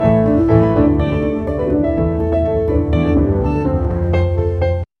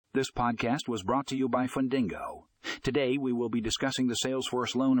This podcast was brought to you by Fundingo. Today, we will be discussing the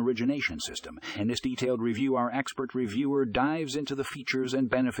Salesforce loan origination system. In this detailed review, our expert reviewer dives into the features and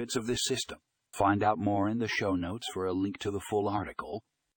benefits of this system. Find out more in the show notes for a link to the full article.